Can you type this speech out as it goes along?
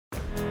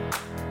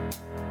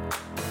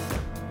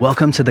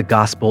Welcome to the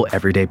Gospel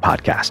Everyday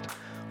Podcast,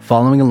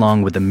 following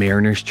along with the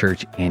Mariners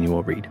Church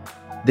annual read.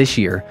 This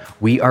year,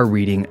 we are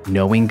reading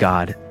Knowing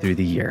God Through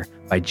the Year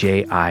by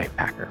J.I.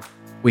 Packer.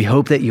 We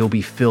hope that you'll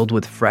be filled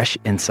with fresh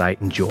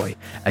insight and joy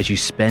as you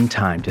spend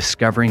time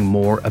discovering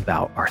more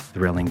about our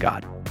thrilling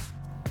God.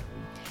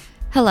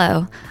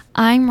 Hello,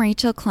 I'm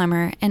Rachel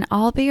Clemmer, and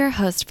I'll be your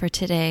host for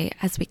today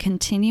as we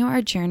continue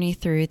our journey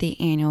through the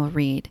annual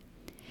read.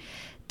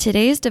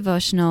 Today's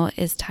devotional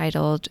is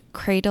titled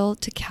Cradle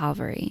to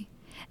Calvary,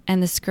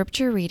 and the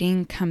scripture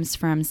reading comes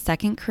from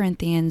 2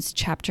 Corinthians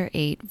chapter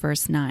 8,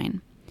 verse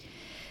 9.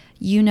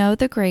 You know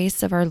the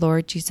grace of our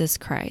Lord Jesus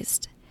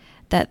Christ,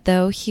 that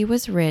though he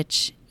was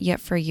rich,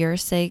 yet for your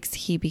sakes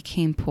he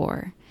became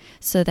poor,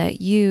 so that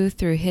you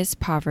through his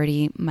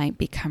poverty might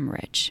become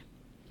rich.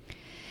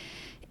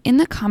 In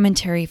the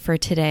commentary for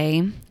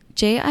today,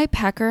 J.I.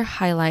 Packer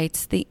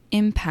highlights the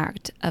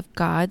impact of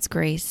God's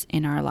grace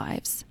in our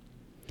lives.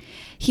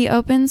 He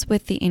opens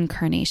with the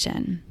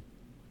incarnation.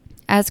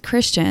 As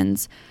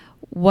Christians,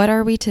 what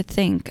are we to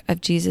think of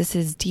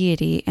Jesus'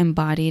 deity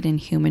embodied in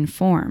human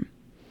form?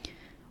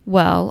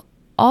 Well,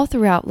 all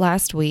throughout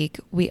last week,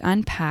 we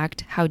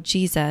unpacked how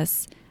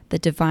Jesus, the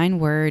divine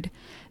word,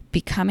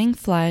 becoming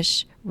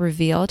flesh,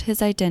 revealed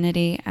his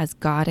identity as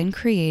God and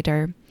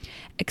Creator,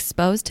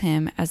 exposed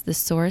him as the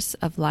source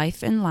of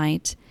life and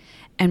light,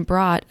 and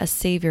brought a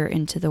Savior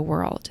into the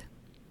world.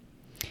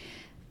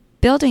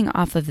 Building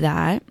off of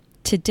that,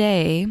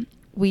 today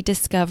we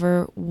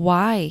discover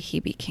why he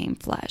became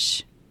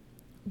flesh,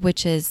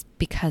 which is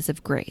because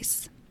of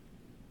grace.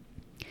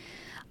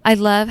 I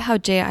love how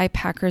J.I.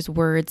 Packer's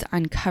words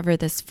uncover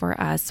this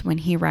for us when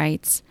he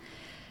writes,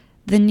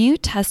 "The New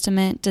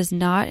Testament does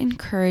not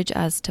encourage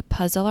us to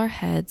puzzle our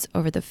heads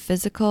over the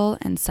physical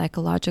and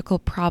psychological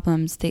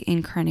problems the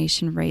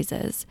incarnation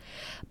raises,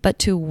 but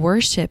to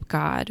worship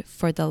God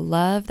for the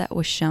love that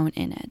was shown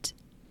in it.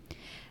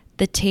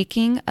 The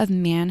taking of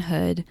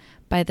manhood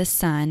by the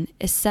Son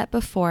is set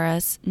before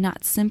us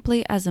not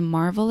simply as a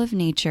marvel of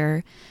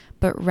nature,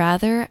 but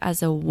rather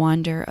as a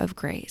wonder of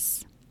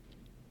grace."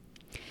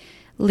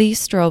 Lee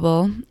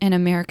Strobel, an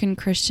American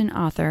Christian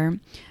author,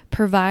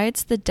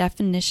 provides the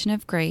definition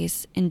of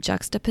grace in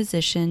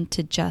juxtaposition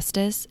to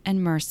justice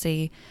and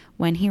mercy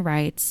when he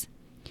writes,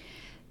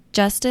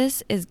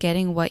 "Justice is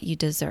getting what you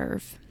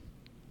deserve.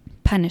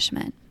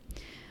 Punishment.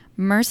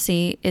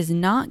 Mercy is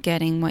not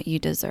getting what you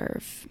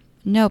deserve.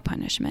 No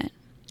punishment.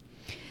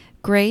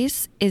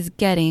 Grace is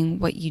getting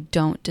what you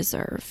don't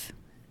deserve.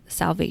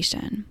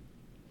 Salvation."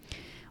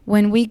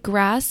 When we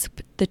grasp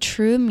the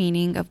true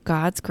meaning of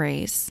God's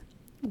grace,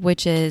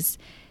 which is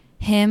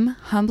him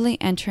humbly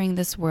entering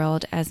this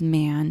world as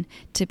man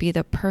to be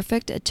the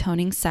perfect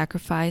atoning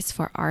sacrifice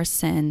for our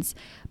sins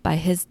by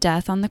his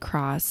death on the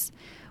cross,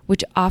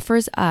 which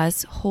offers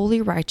us holy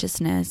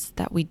righteousness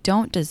that we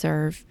don't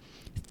deserve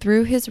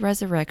through his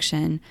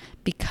resurrection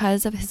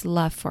because of his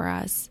love for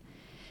us,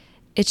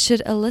 it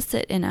should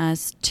elicit in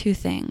us two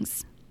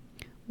things: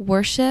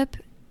 worship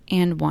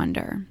and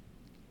wonder.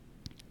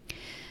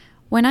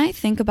 When I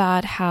think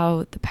about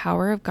how the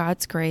power of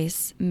God's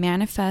grace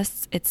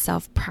manifests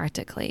itself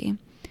practically,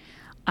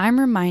 I'm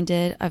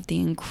reminded of the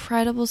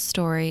incredible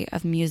story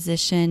of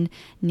musician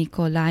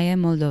Nicolae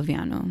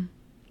Moldoveanu.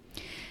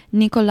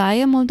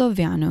 Nicolae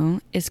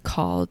Moldoveanu is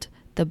called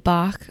the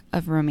Bach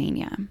of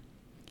Romania.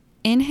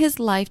 In his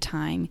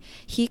lifetime,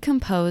 he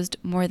composed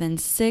more than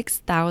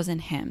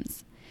 6,000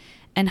 hymns,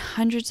 and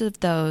hundreds of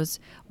those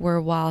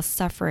were while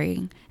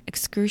suffering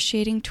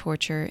excruciating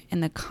torture in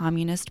the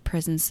communist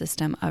prison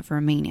system of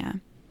Romania.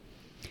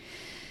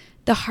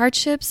 The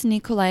hardships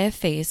Nicolae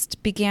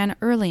faced began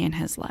early in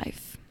his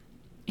life.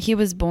 He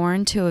was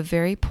born to a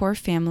very poor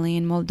family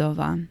in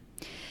Moldova.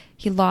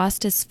 He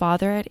lost his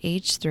father at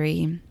age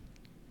 3,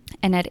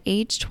 and at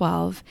age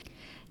 12,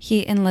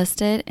 he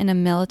enlisted in a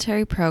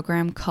military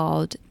program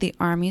called the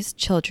Army's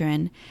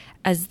Children,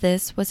 as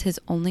this was his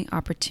only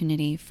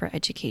opportunity for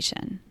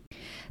education.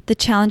 The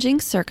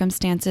challenging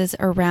circumstances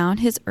around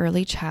his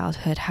early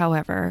childhood,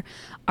 however,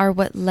 are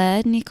what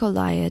led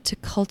Nicolae to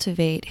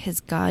cultivate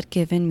his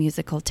God-given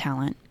musical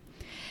talent.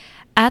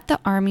 At the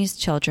Army's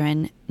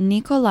Children,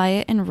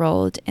 Nicolae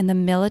enrolled in the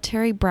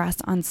military brass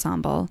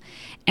ensemble,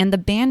 and the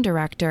band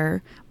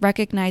director,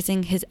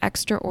 recognizing his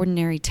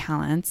extraordinary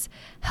talents,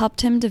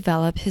 helped him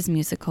develop his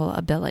musical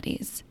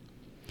abilities.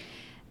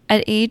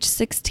 At age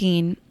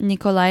 16,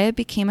 Nicolae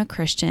became a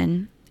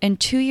Christian, and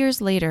 2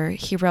 years later,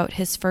 he wrote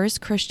his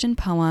first Christian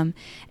poem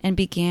and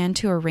began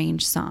to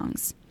arrange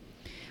songs,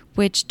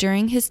 which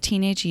during his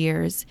teenage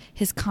years,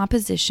 his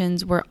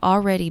compositions were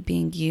already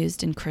being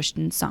used in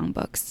Christian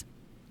songbooks.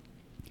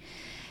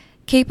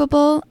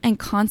 Capable and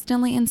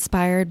constantly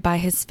inspired by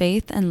his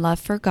faith and love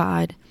for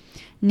God,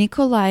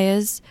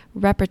 Nicolae's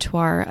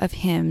repertoire of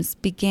hymns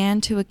began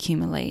to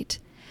accumulate.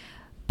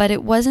 But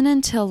it wasn't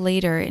until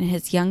later in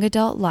his young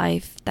adult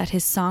life that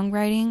his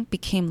songwriting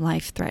became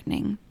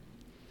life-threatening.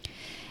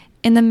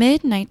 In the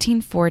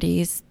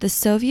mid-1940s, the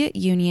Soviet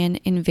Union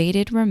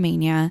invaded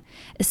Romania,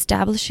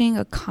 establishing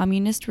a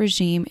communist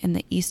regime in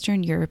the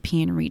Eastern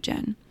European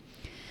region.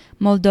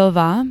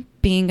 Moldova,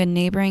 being a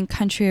neighboring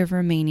country of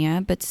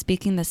Romania but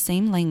speaking the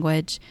same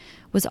language,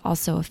 was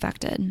also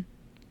affected.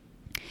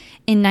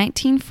 In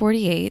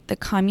 1948, the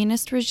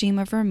communist regime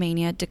of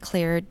Romania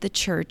declared the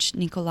church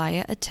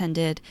Nicolae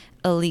attended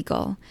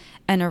illegal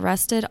and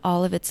arrested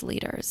all of its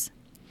leaders.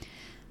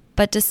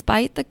 But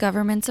despite the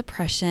government's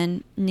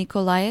oppression,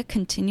 Nicolae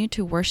continued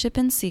to worship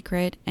in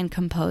secret and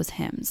compose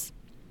hymns.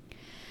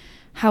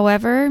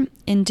 However,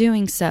 in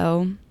doing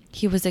so,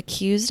 he was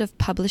accused of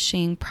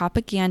publishing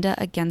propaganda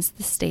against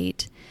the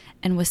state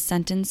and was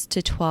sentenced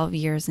to 12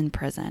 years in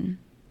prison.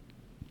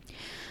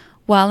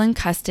 While in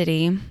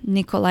custody,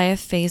 Nicolae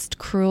faced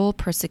cruel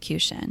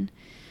persecution,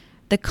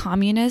 the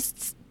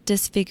communists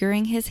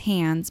disfiguring his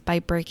hands by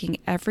breaking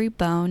every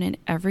bone and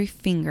every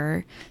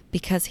finger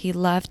because he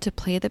loved to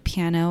play the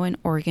piano and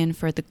organ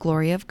for the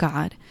glory of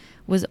God,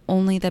 was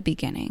only the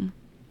beginning.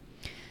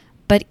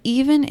 But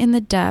even in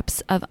the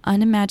depths of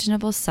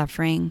unimaginable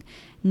suffering,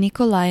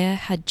 Nicolae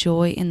had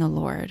joy in the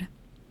Lord.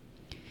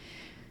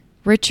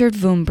 Richard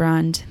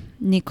Wurmbrand,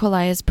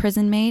 Nicolae's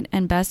prison mate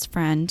and best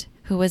friend,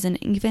 who was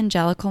an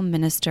evangelical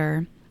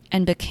minister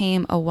and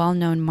became a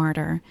well-known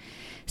martyr,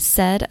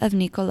 said of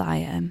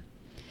Nicolae,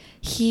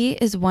 "He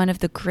is one of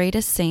the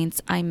greatest saints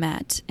I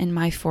met in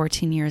my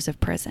 14 years of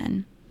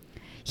prison.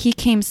 He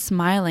came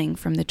smiling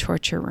from the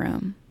torture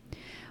room.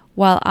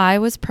 While I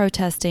was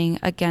protesting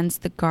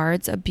against the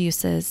guards'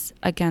 abuses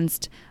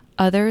against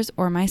others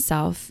or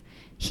myself,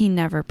 he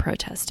never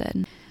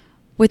protested."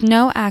 With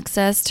no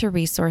access to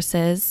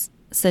resources,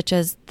 such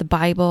as the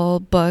Bible,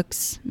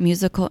 books,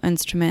 musical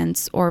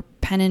instruments, or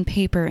pen and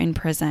paper in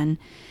prison,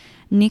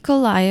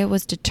 Nicolae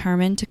was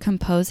determined to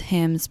compose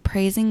hymns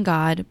praising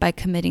God by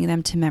committing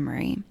them to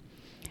memory,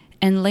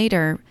 and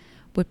later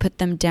would put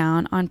them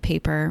down on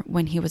paper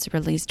when he was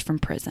released from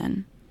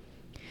prison.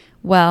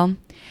 Well,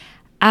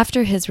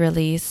 after his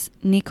release,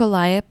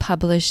 Nicolae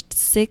published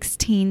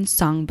 16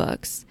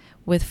 songbooks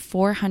with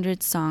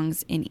 400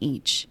 songs in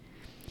each,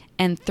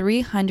 and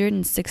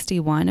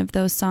 361 of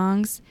those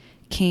songs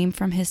came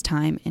from his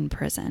time in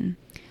prison.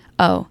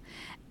 Oh,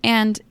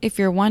 and if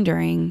you're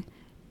wondering,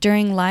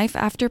 during life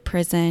after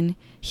prison,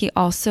 he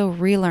also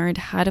relearned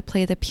how to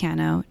play the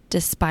piano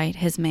despite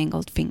his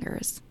mangled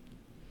fingers.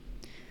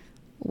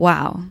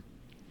 Wow.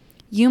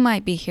 You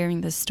might be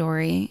hearing this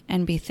story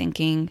and be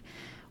thinking,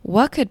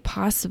 what could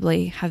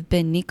possibly have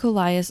been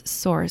Nicolae's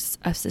source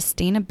of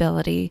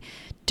sustainability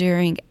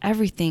during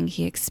everything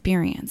he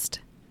experienced?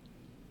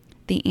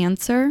 The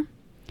answer?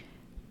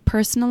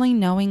 Personally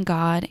knowing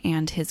God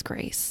and His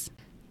grace.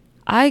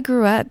 I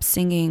grew up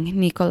singing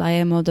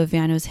Nicolae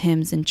Moldoveanu's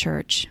hymns in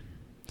church.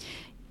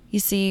 You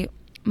see,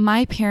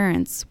 my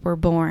parents were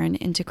born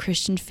into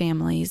Christian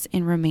families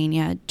in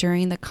Romania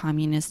during the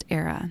communist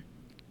era.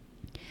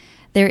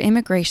 Their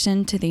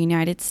immigration to the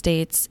United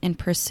States in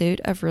pursuit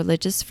of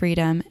religious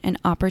freedom and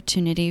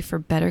opportunity for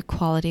better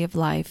quality of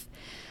life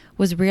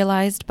was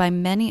realized by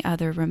many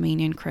other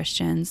Romanian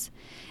Christians,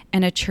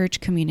 and a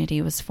church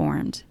community was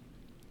formed.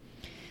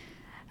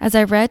 As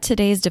I read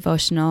today's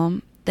devotional,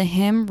 the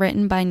hymn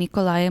written by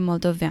Nicolae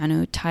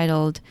Moldoveanu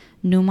titled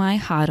Numai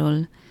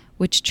Harul,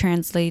 which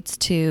translates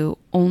to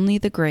Only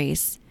the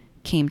Grace,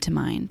 came to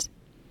mind.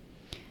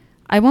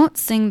 I won't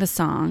sing the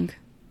song,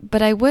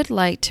 but I would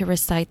like to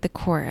recite the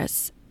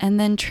chorus and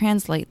then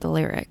translate the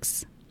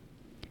lyrics.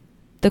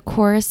 The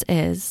chorus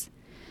is,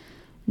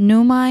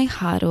 Numai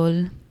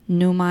Harul,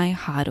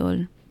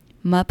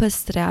 mă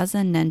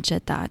păstrează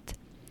neîncetat.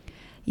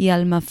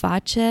 El mă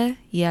face,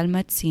 el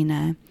mă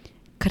ține,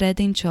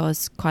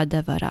 credincios cu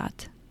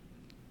adevărat.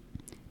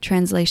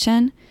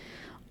 Translation,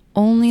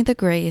 only the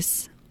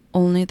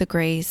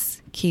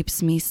grace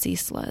keeps me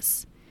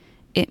ceaseless.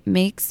 It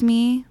makes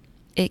me,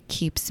 it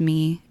keeps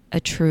me a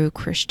true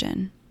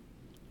Christian.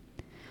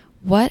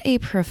 What a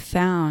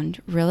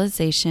profound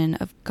realization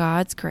of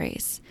God's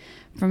grace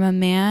from a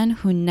man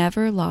who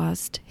never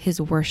lost his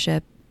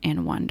worship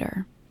and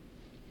wonder.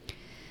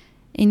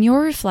 In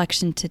your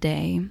reflection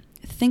today,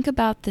 think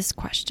about this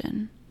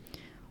question.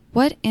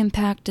 What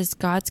impact does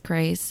God's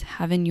grace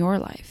have in your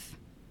life?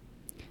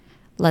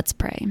 Let's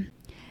pray.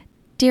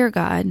 Dear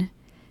God,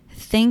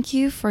 thank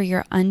you for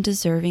your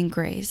undeserving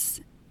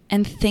grace,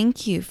 and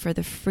thank you for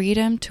the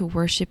freedom to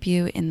worship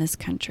you in this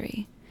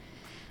country.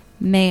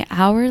 May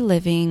our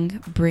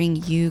living bring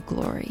you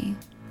glory.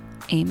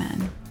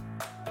 Amen.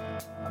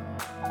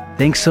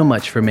 Thanks so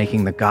much for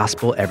making the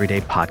Gospel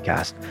Everyday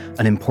podcast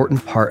an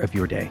important part of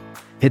your day.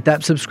 Hit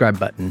that subscribe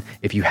button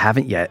if you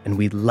haven't yet, and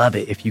we'd love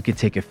it if you could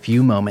take a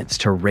few moments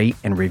to rate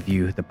and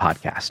review the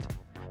podcast.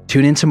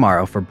 Tune in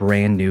tomorrow for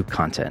brand new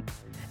content.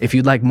 If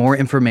you'd like more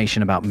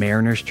information about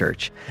Mariners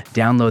Church,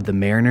 download the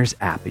Mariners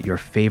app at your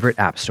favorite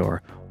app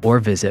store or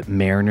visit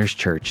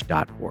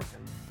marinerschurch.org.